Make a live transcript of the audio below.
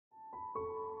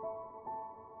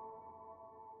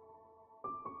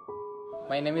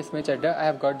My name is Smit Chada. I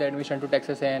have got the admission to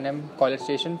Texas A&M College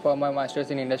Station for my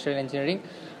Masters in Industrial Engineering.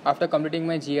 After completing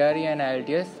my GRE and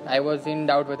IELTS, I was in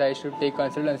doubt whether I should take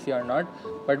consultancy or not.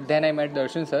 But then I met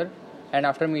Darshan Sir, and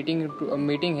after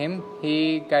meeting him,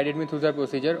 he guided me through the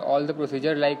procedure, all the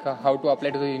procedure like how to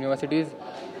apply to the universities,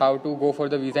 how to go for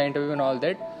the visa interview and all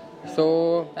that.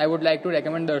 So I would like to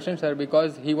recommend Darshan Sir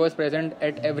because he was present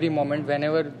at every moment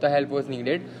whenever the help was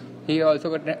needed. He also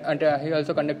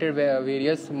conducted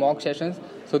various mock sessions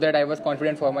so that I was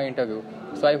confident for my interview.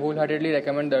 So I wholeheartedly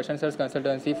recommend Darshan Sir's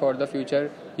consultancy for the future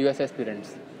US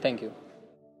aspirants. Thank you.